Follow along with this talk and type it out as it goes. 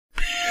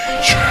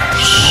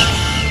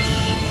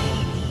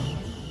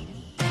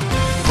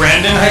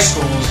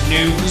School's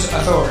News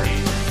Authority.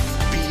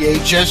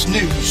 BHS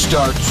News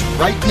starts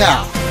right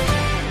now.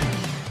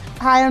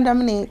 Hi, I'm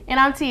Dominique. And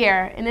I'm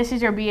Tierra, and this is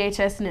your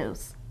BHS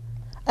News.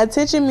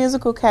 Attention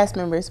musical cast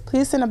members,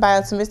 please send a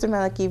bio to Mr.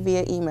 Maliki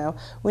via email.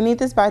 We need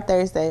this by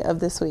Thursday of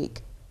this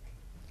week.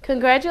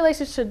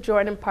 Congratulations to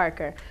Jordan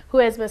Parker, who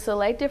has been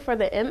selected for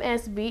the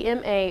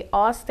MSBMA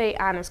All-State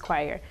Honors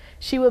Choir.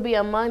 She will be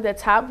among the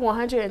top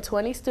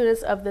 120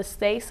 students of the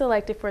state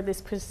selected for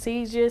this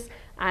prestigious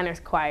honors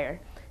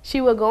choir. She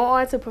will go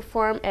on to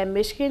perform at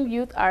Michigan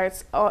Youth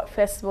Arts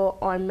Festival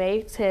on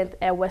May 10th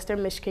at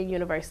Western Michigan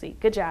University.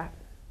 Good job.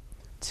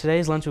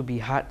 Today's lunch will be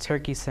hot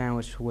turkey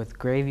sandwich with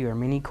gravy or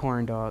mini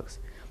corn dogs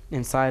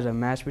and sides of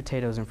mashed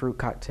potatoes and fruit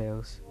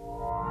cocktails.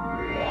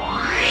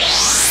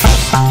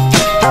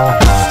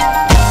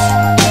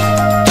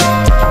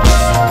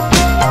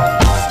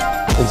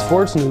 In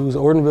sports news,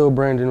 Ortonville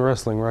Brandon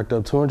Wrestling racked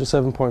up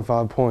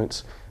 207.5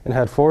 points and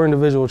had 4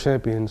 individual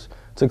champions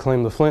to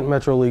claim the Flint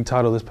Metro League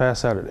title this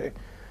past Saturday.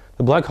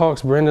 The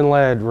Blackhawks' Brendan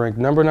Ladd ranked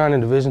number 9 in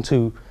Division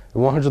II at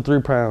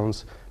 103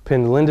 pounds,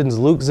 pinned Linden's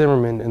Luke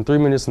Zimmerman in 3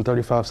 minutes and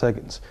 35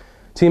 seconds.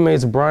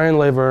 Teammates Brian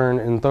Laverne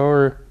and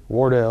Thor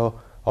Wardell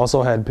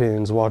also had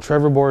pins, while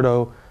Trevor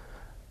Bordeaux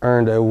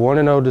earned a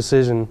 1-0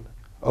 decision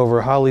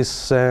over Holly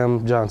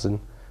Sam Johnson.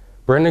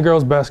 Brandon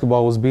girls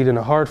basketball was beat in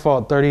a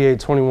hard-fought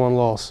 38-21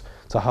 loss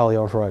to Holly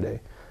on Friday.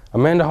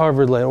 Amanda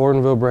Harvard led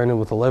Ortonville Brandon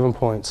with 11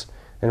 points,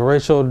 and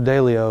Rachel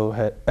Dalio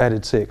had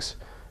added 6.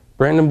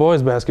 Brandon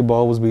boys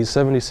basketball was beat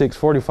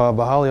 76-45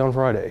 by Holly on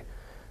Friday.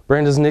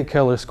 Brandon's Nick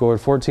Keller scored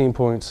 14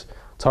 points,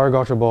 Tara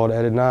Gotcherbald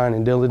added 9,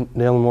 and Dylan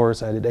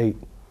Morris added 8.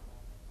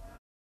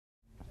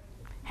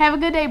 Have a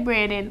good day,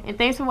 Brandon, and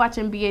thanks for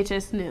watching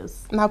BHS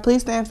News. Now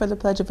please stand for the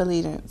Pledge of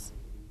Allegiance.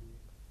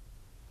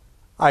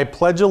 I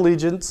pledge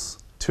allegiance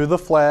to the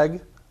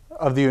flag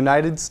of the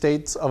United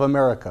States of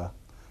America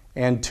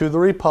and to the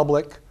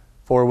republic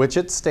for which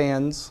it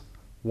stands,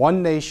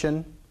 one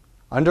nation,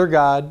 under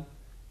God,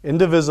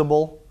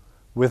 indivisible,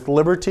 with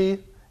liberty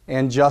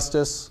and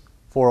justice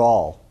for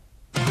all.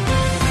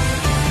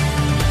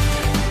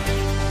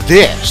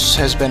 This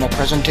has been a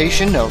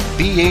presentation of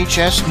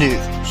BHS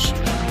News.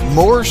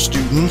 More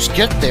students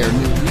get their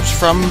news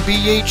from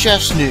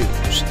BHS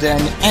News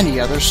than any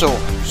other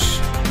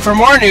source. For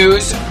more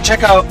news,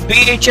 check out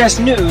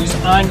BHS News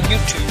on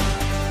YouTube.